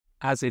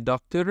As a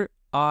doctor,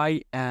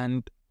 I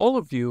and all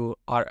of you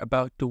are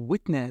about to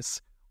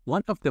witness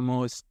one of the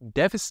most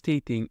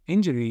devastating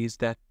injuries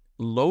that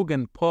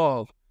Logan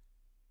Paul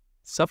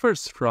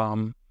suffers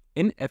from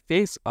in a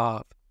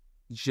face-off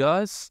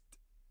just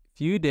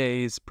few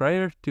days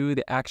prior to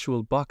the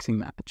actual boxing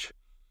match.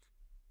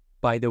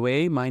 By the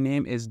way, my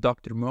name is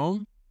Dr.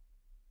 Mo.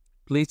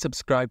 Please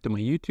subscribe to my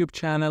YouTube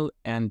channel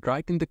and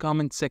write in the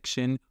comment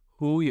section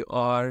who you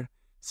are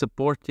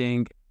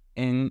supporting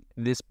in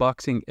this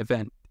boxing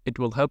event. It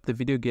will help the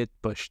video get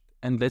pushed.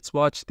 And let's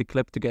watch the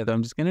clip together.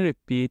 I'm just going to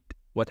repeat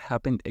what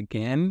happened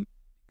again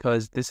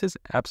because this is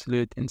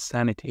absolute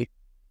insanity.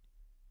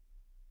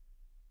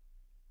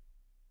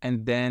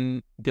 And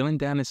then Dillon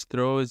Danis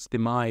throws the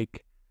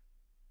mic.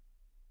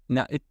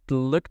 Now, it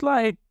looked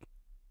like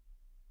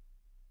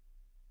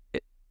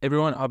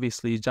everyone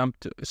obviously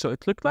jumped. So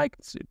it looked like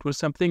it was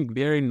something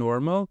very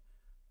normal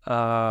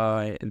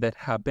that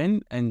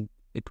happened. And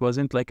it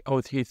wasn't like,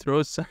 oh, he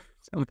throws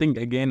something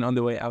again on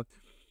the way out.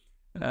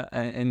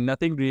 And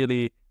nothing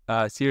really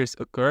serious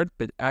occurred.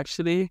 But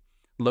actually,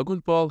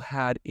 Logan Paul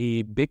had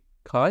a big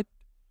cut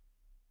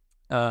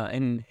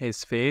in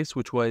his face,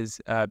 which was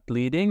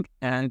bleeding.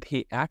 And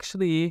he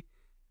actually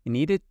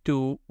needed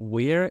to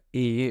wear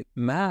a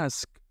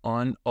mask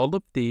on all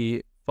of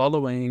the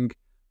following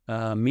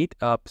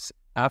meetups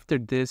after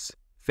this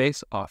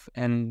face-off.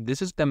 And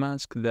this is the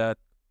mask that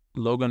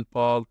Logan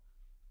Paul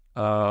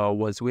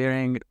was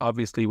wearing,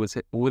 obviously was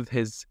with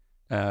his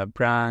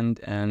brand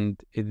and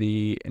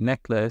the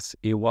necklace,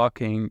 a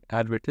walking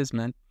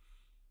advertisement.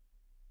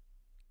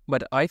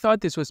 But I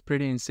thought this was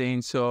pretty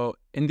insane. So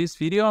in this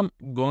video, I'm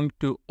going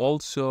to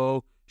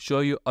also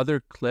show you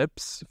other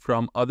clips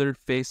from other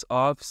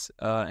face-offs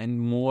and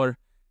more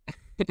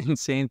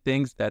insane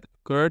things that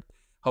occurred.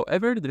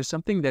 However, there's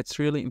something that's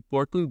really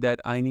important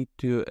that I need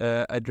to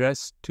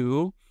address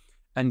too,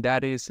 and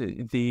that is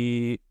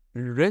the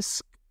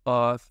risk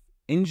of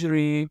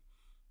injury,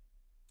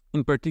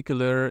 in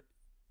particular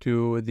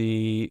to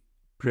the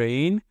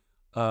brain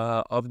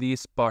of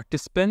these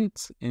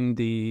participants in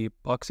the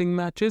boxing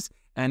matches,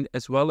 and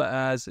as well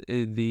as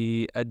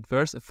the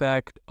adverse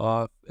effect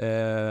of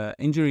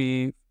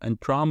injury and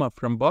trauma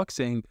from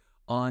boxing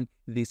on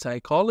the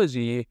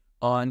psychology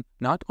on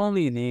not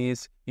only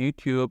these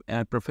YouTube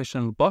and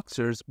professional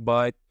boxers,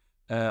 but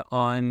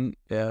on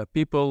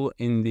people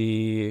in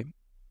the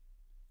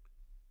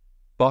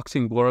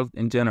boxing world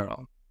in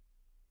general.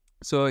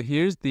 So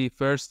here's the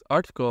first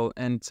article,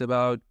 and it's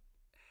about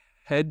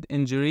head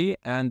injury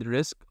and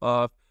risk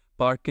of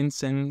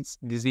Parkinson's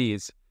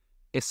disease,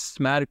 a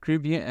systematic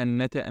review and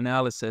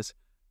meta-analysis.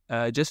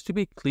 Just to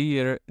be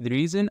clear, the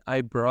reason I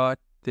brought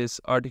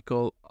this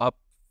article up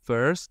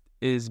first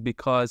is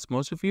because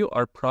most of you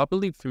are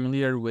probably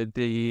familiar with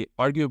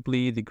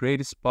arguably the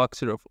greatest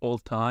boxer of all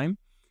time,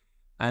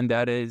 and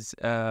that is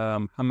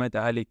Muhammad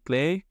Ali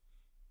Clay.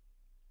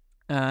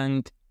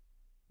 And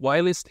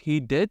whilst he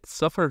did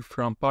suffer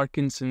from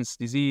Parkinson's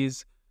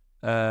disease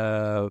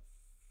from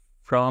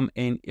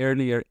an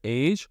earlier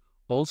age,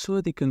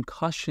 also the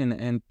concussion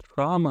and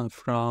trauma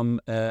from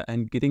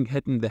and getting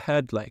hit in the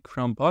head, like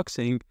from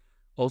boxing,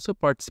 also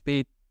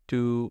participate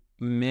to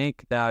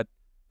make that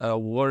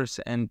worse.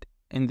 And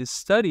in this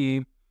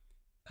study,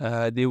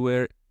 they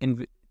were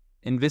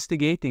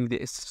investigating the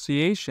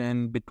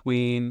association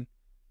between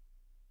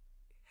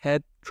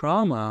head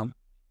trauma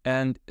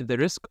and the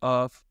risk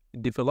of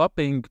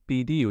developing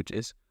PD, which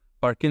is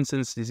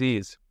Parkinson's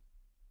disease.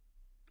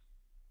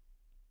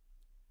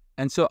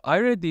 And so I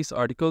read these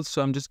articles,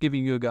 so I'm just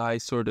giving you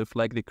guys sort of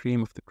like the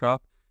cream of the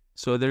crop.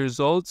 So the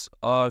results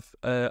of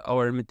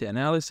our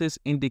meta-analysis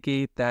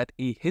indicate that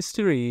a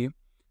history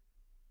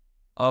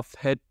of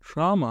head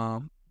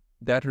trauma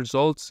that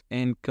results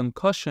in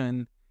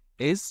concussion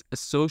is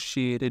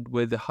associated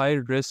with a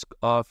higher risk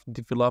of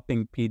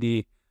developing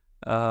PD.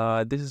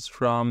 This is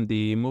from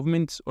the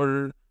Movements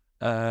or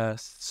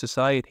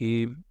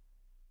Society,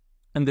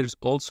 and there's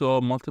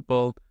also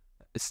multiple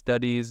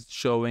studies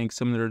showing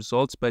similar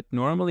results, but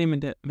normally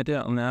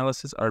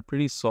meta-analysis are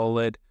pretty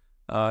solid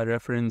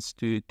reference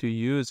to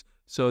use.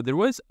 So there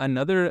was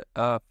another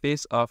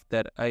face-off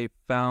that I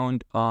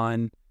found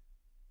on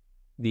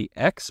the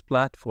X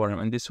platform,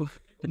 and this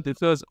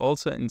was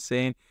also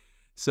insane.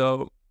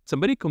 So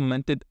somebody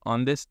commented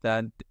on this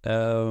that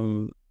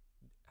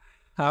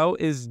how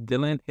is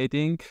Dillon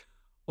hitting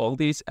all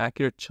these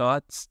accurate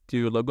shots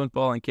to Logan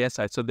Paul and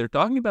KSI? So they're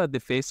talking about the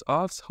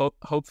face-offs.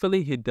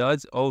 Hopefully he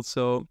does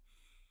also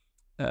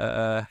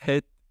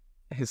hit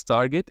his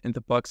target in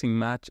the boxing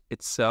match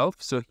itself.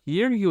 So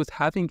here he was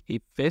having a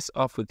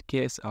face-off with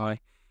KSI,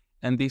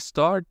 and they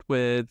start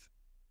with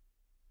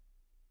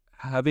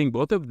having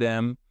both of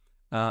them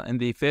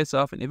and they face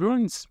off, and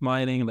everyone's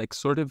smiling, like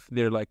sort of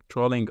they're like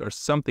trolling or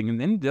something.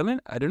 And then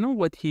Dillon, I don't know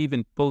what he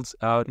even pulls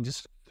out and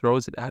just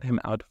throws it at him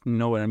out of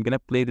nowhere. I'm gonna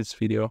play this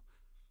video.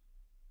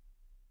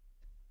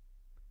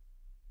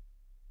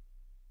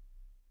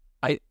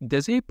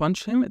 Does he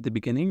punch him at the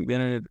beginning?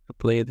 Then I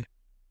played.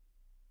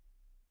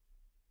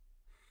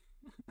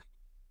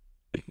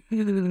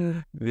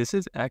 This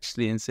is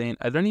actually insane.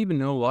 I don't even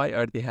know why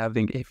are they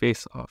having a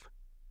face-off.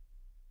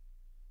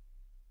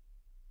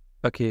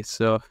 Okay,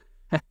 so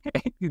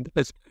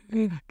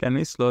can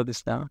we slow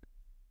this down?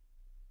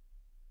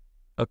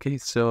 Okay,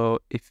 so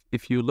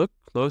if you look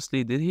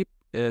closely, did he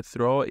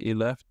throw a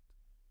left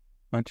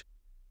punch?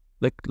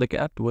 Look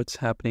at what's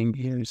happening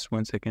here. Just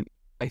 1 second.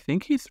 I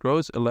think he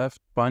throws a left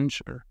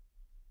punch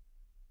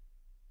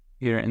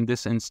here in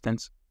this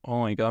instance.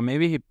 Oh my God,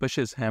 maybe he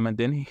pushes him and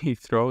then he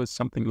throws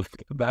something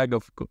like a bag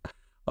of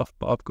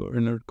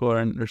popcorn or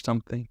corn or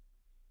something.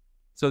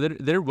 So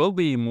there will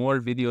be more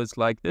videos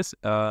like this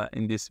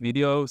in this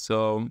video.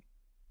 So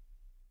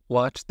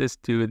watch this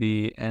to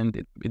the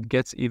end. It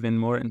gets even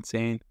more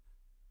insane.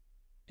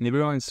 And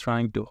everyone's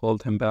trying to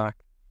hold him back.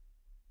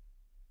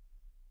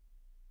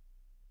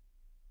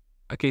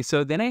 Okay,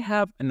 so then I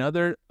have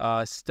another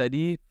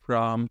study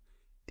from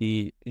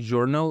the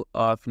Journal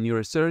of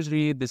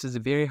Neurosurgery. This is a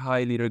very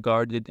highly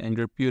regarded and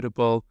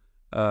reputable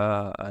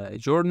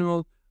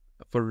journal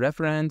for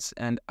reference.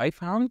 And I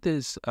found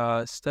this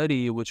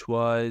study which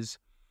was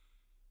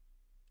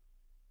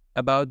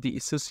about the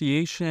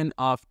association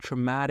of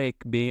traumatic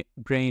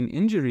brain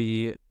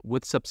injury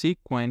with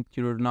subsequent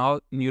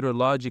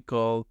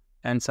neurological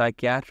and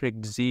psychiatric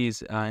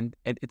disease. And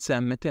it's a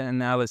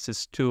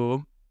meta-analysis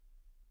too.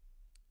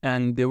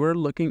 And they were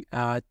looking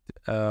at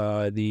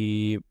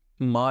the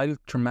mild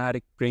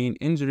traumatic brain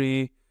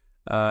injury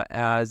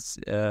as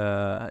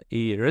a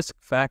risk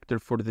factor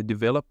for the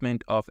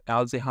development of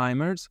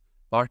Alzheimer's,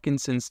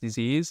 Parkinson's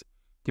disease,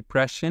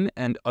 depression,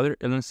 and other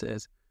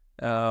illnesses.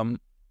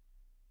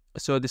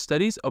 So the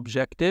study's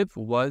objective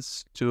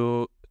was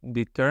to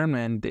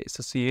determine the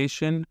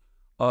association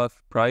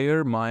of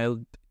prior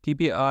mild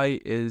TBI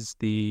is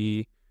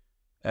the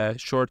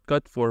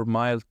shortcut for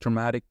mild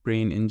traumatic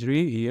brain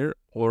injury here,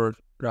 or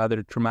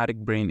rather traumatic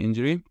brain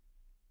injury,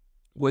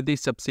 with the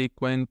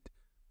subsequent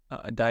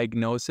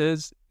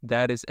diagnosis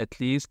that is at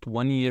least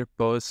 1 year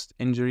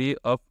post-injury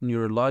of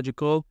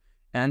neurological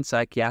and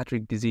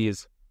psychiatric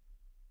disease.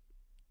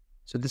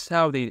 So this is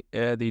how they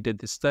did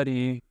the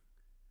study.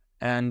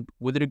 And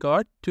with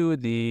regard to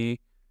the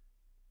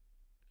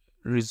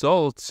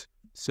results,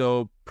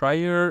 so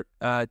prior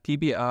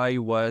TBI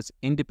was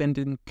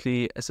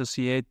independently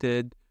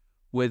associated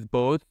with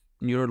both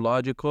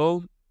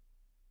neurological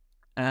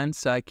and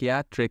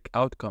psychiatric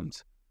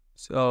outcomes.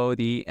 So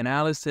the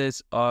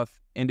analysis of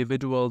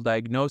individual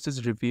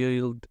diagnosis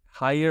revealed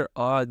higher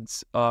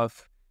odds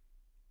of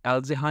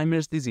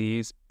Alzheimer's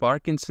disease,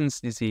 Parkinson's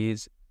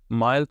disease,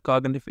 mild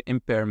cognitive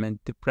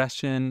impairment,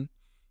 depression,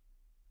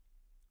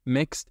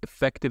 mixed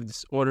affective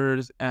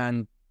disorders,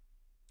 and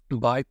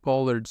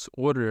bipolar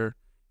disorder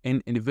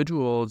in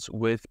individuals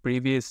with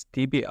previous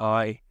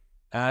TBI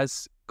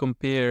as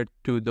compared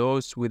to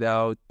those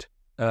without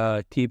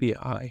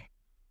TBI.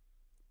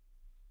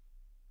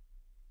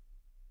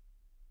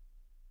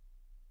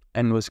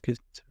 And was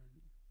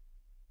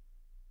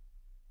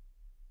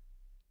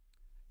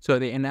so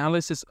the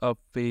analysis of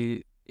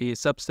a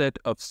subset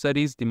of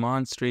studies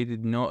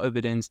demonstrated no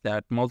evidence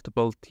that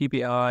multiple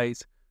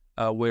TBIs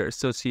were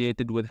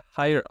associated with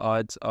higher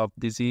odds of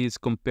disease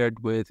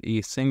compared with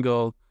a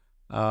single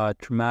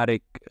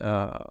traumatic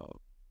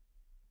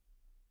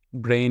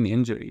brain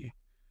injury.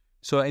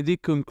 So in the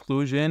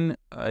conclusion,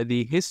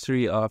 the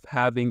history of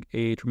having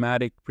a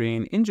traumatic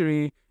brain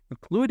injury,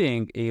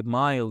 including a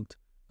mild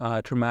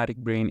traumatic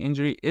brain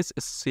injury, is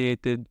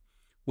associated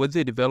with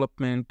the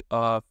development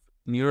of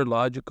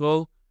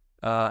neurological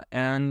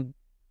and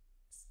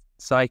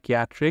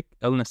psychiatric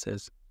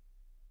illnesses.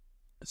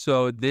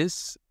 So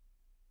this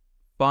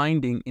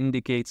finding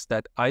indicates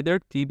that either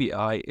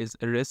TBI is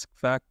a risk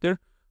factor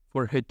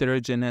for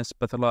heterogeneous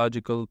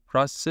pathological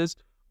processes,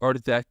 or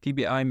that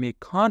TBI may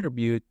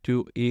contribute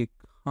to a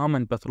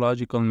common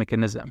pathological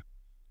mechanism.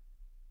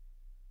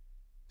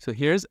 So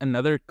here's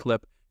another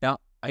clip. Now,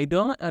 I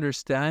don't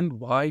understand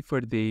why for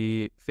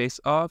the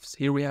face-offs,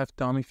 here we have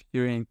Tommy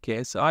Fury and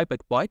KSI,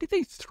 but why did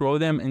they throw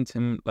them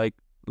into like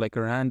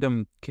a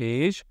random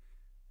cage?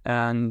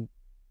 And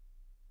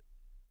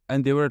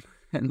they were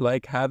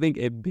like having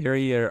a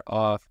barrier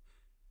of,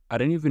 I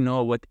don't even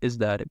know what is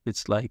that, if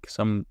it's like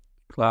some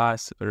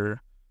glass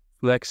or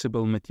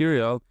flexible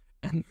material,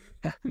 and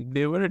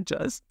they were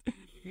just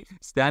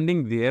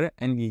standing there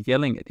and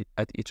yelling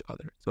at each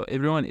other. So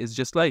everyone is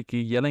just like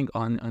yelling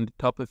on the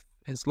top of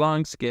his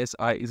lungs.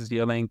 KSI is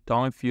yelling,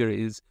 Tommy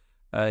Fury is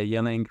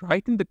yelling.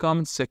 Write in the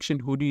comments section,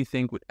 who do you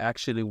think would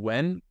actually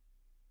win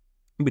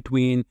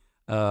between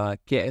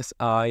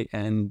KSI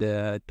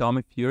and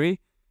Tommy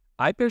Fury?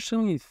 I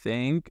personally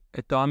think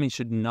Tommy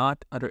should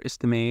not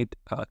underestimate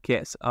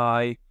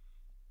KSI.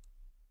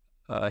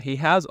 He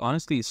has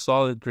honestly a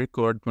solid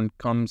record when it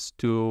comes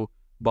to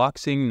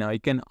boxing. Now you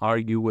can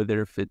argue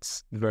whether if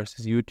it's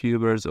versus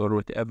YouTubers or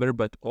whatever,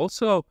 but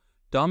also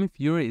Tommy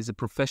Fury is a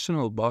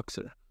professional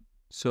boxer.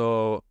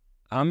 So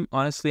I'm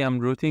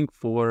rooting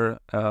for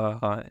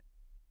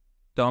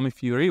Tommy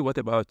Fury. What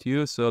about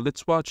you? So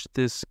let's watch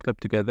this clip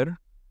together.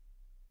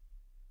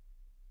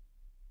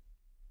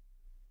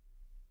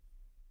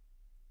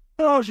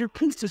 Oh, your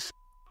piece of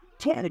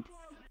shit.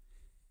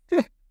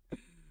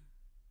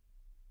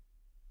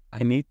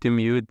 I need to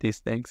mute these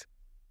things.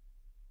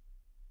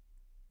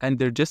 And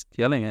they're just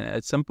yelling. And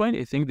at some point,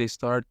 I think they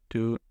start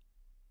to...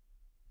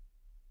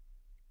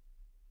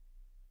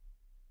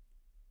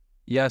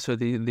 Yeah, so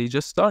they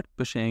just start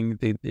pushing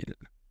the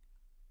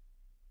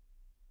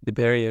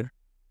barrier.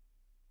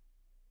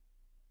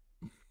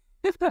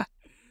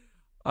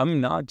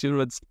 I'm not sure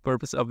what's the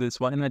purpose of this.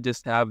 Why not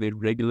just have a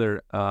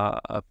regular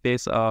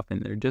face-off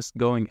and they're just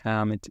going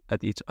ham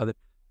at each other?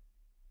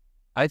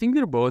 I think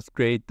they're both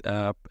great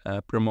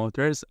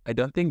promoters. I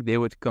don't think they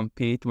would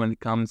compete when it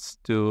comes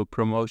to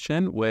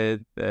promotion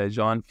with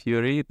John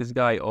Fury. This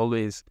guy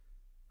always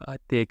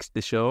takes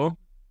the show.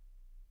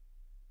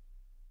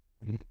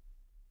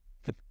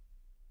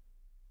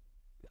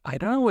 I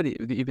don't know what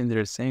even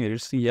they're saying. They're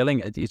just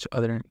yelling at each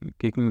other and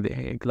kicking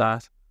the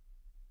glass.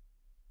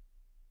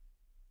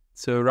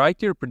 So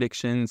write your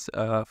predictions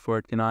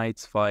for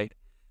tonight's fight.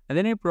 And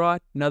then I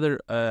brought another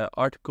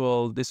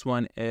article. This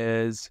one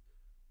is,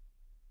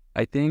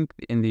 I think,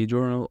 in the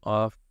Journal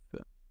of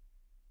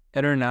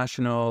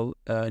International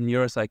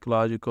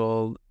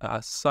Neuropsychological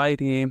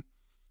Society.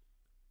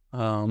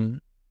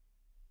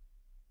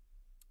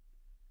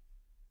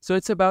 So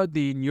it's about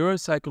the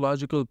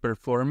neuropsychological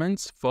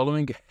performance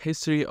following a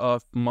history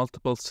of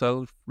multiple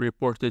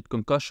self-reported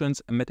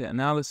concussions and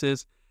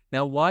meta-analysis.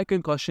 Now, why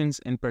concussions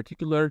in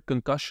particular?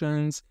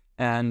 Concussions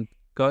and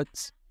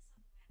cuts.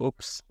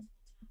 Oops.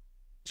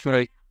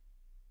 Sorry.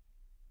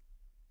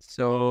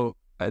 So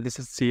this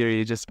is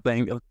Siri just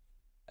playing.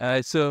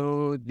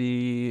 So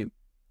the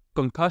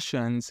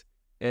concussions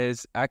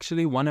is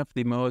actually one of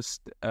the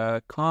most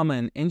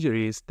common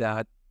injuries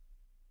that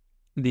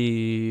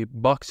the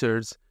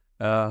boxers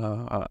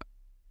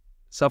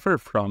suffer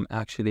from,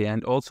 actually,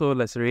 and also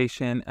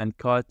laceration and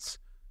cuts.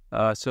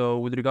 So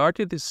with regard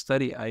to this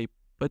study, I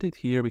put it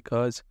here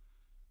because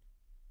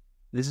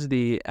this is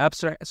the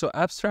abstract. So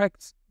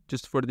abstracts,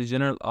 just for the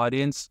general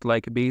audience,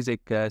 like a basic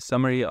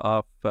summary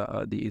of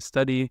the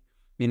study,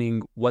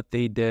 meaning what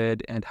they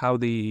did and how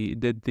they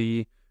did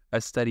the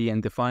study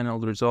and the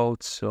final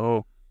results.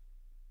 So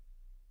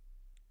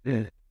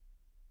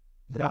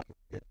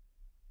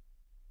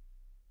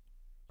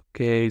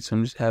okay, so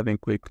I'm just having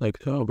quick, like,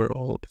 the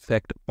overall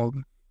effect of all.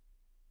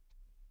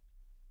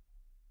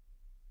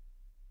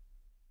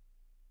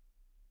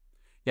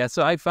 Yeah,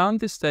 so I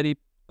found this study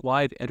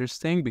quite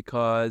interesting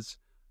because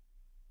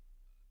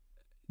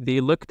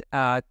they looked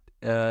at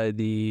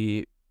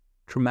the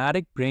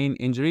traumatic brain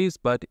injuries,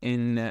 but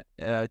in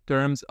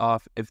terms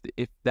of if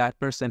that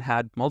person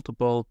had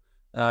multiple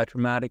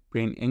traumatic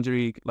brain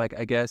injury, like,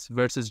 I guess,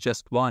 versus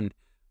just one.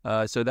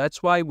 So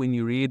that's why when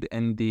you read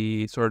in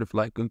the sort of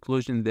like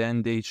conclusion,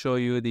 then they show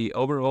you the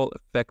overall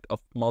effect of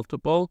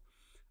multiple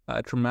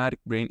traumatic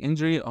brain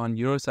injury on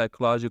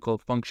neuropsychological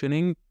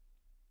functioning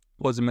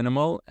was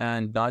minimal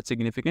and not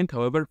significant.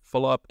 However,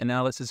 follow-up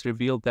analysis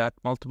revealed that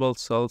multiple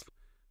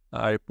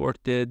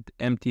self-reported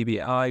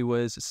MTBI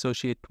was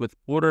associated with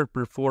poorer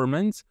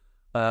performance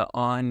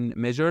on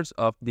measures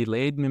of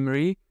delayed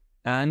memory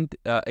and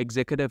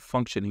executive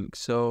functioning.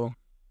 So,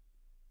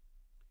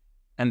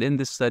 and in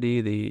this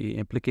study, the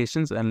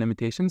implications and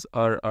limitations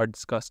are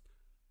discussed.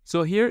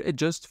 So here it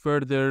just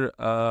further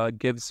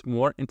gives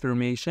more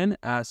information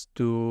as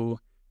to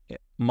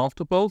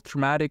multiple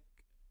traumatic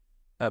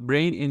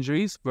brain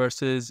injuries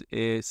versus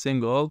a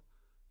single.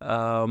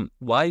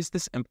 Why is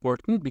this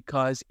important?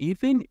 Because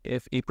even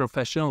if a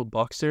professional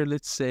boxer,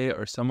 let's say,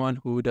 or someone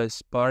who does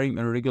sparring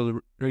on a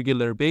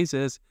regular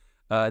basis,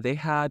 they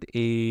had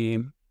a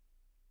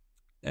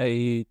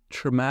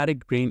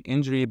traumatic brain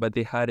injury, but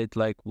they had it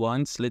like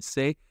once, let's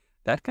say,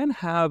 that can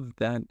have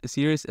that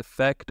serious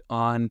effect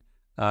on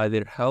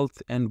their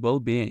health and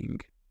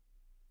well-being.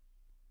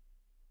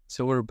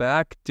 So we're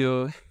back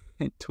to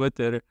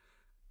Twitter.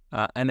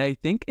 And I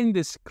think in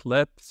this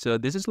clip, so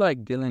this is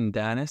like Dillon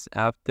Danis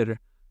after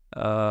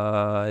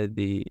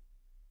the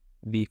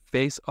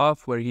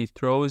face-off where he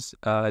throws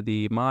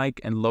the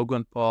mic and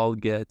Logan Paul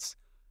gets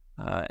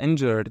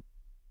injured.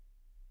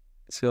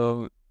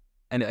 So,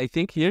 and I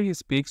think here he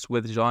speaks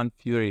with John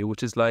Fury,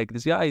 which is like,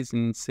 this guy is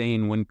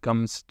insane when it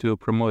comes to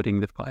promoting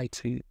the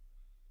fights.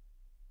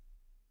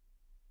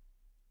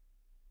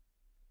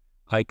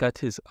 I cut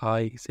his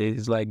eye. He says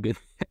he's like good.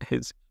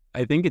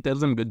 I think it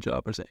tells him good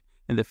job or say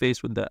in the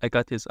face with the I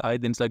cut his eye.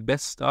 Then it's like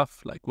best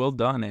stuff, like well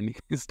done, and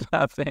he's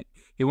laughing.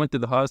 He went to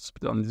the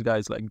hospital, and this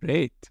guy's like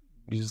great.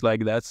 He's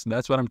like that's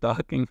what I'm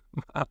talking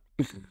about.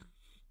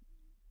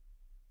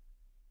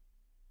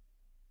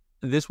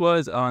 This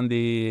was on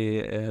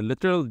the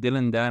literal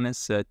Dillon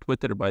Danis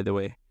Twitter, by the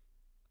way.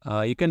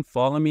 You can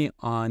follow me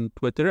on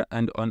Twitter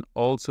and on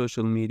all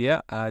social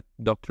media at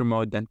Dr.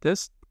 Mo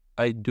Dentist.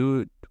 I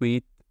do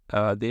tweet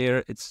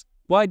there. It's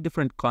quite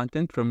different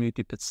content from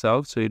YouTube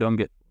itself, so you don't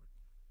get.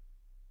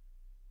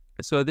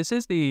 So this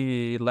is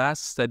the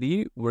last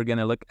study we're going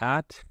to look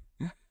at,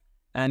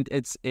 and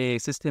it's a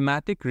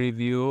systematic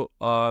review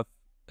of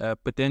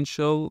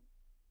potential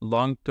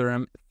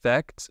long-term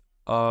effects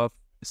of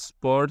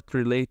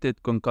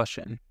sport-related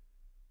concussion.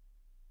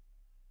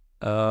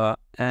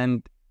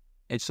 And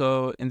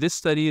so in this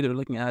study, they're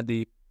looking at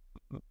the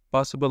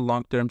possible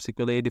long-term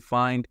sequelae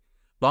defined.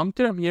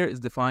 Long-term here is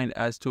defined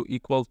as to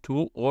equal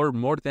to or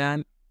more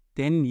than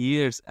 10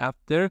 years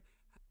after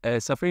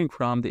suffering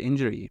from the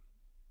injury.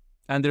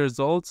 And the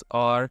results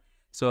are,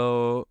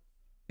 so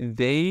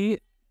they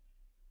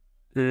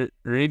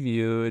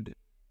reviewed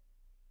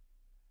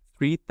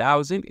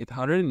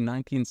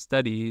 3,819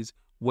 studies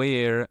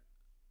where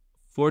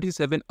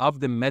 47 of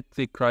them met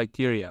the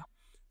criteria.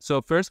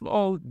 So first of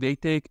all, they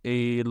take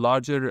a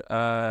larger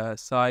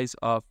size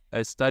of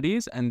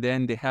studies, and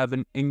then they have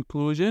an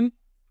inclusion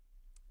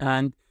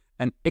and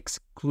an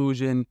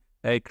exclusion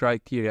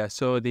criteria.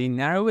 So they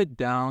narrow it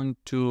down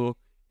to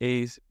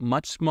a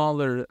much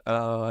smaller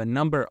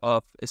number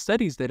of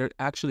studies that are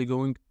actually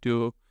going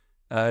to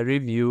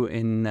review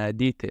in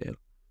detail.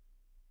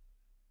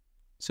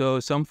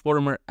 So some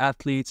former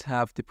athletes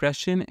have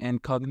depression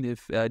and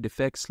cognitive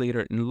defects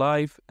later in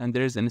life, and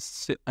there's an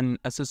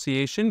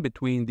association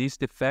between these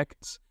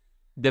deficits,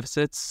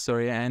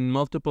 and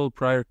multiple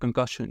prior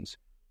concussions.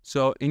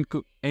 So in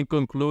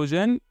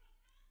conclusion,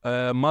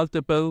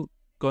 multiple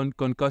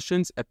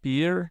concussions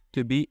appear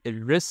to be a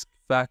risk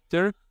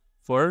factor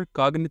for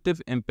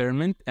cognitive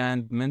impairment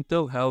and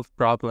mental health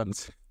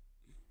problems.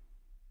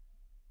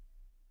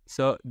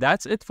 So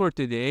that's it for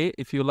today.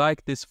 If you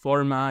like this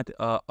format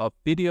of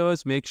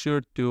videos, make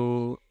sure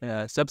to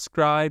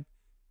subscribe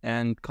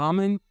and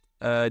comment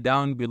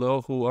down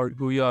below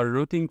who you are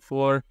rooting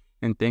for.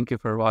 And thank you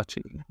for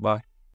watching. Bye.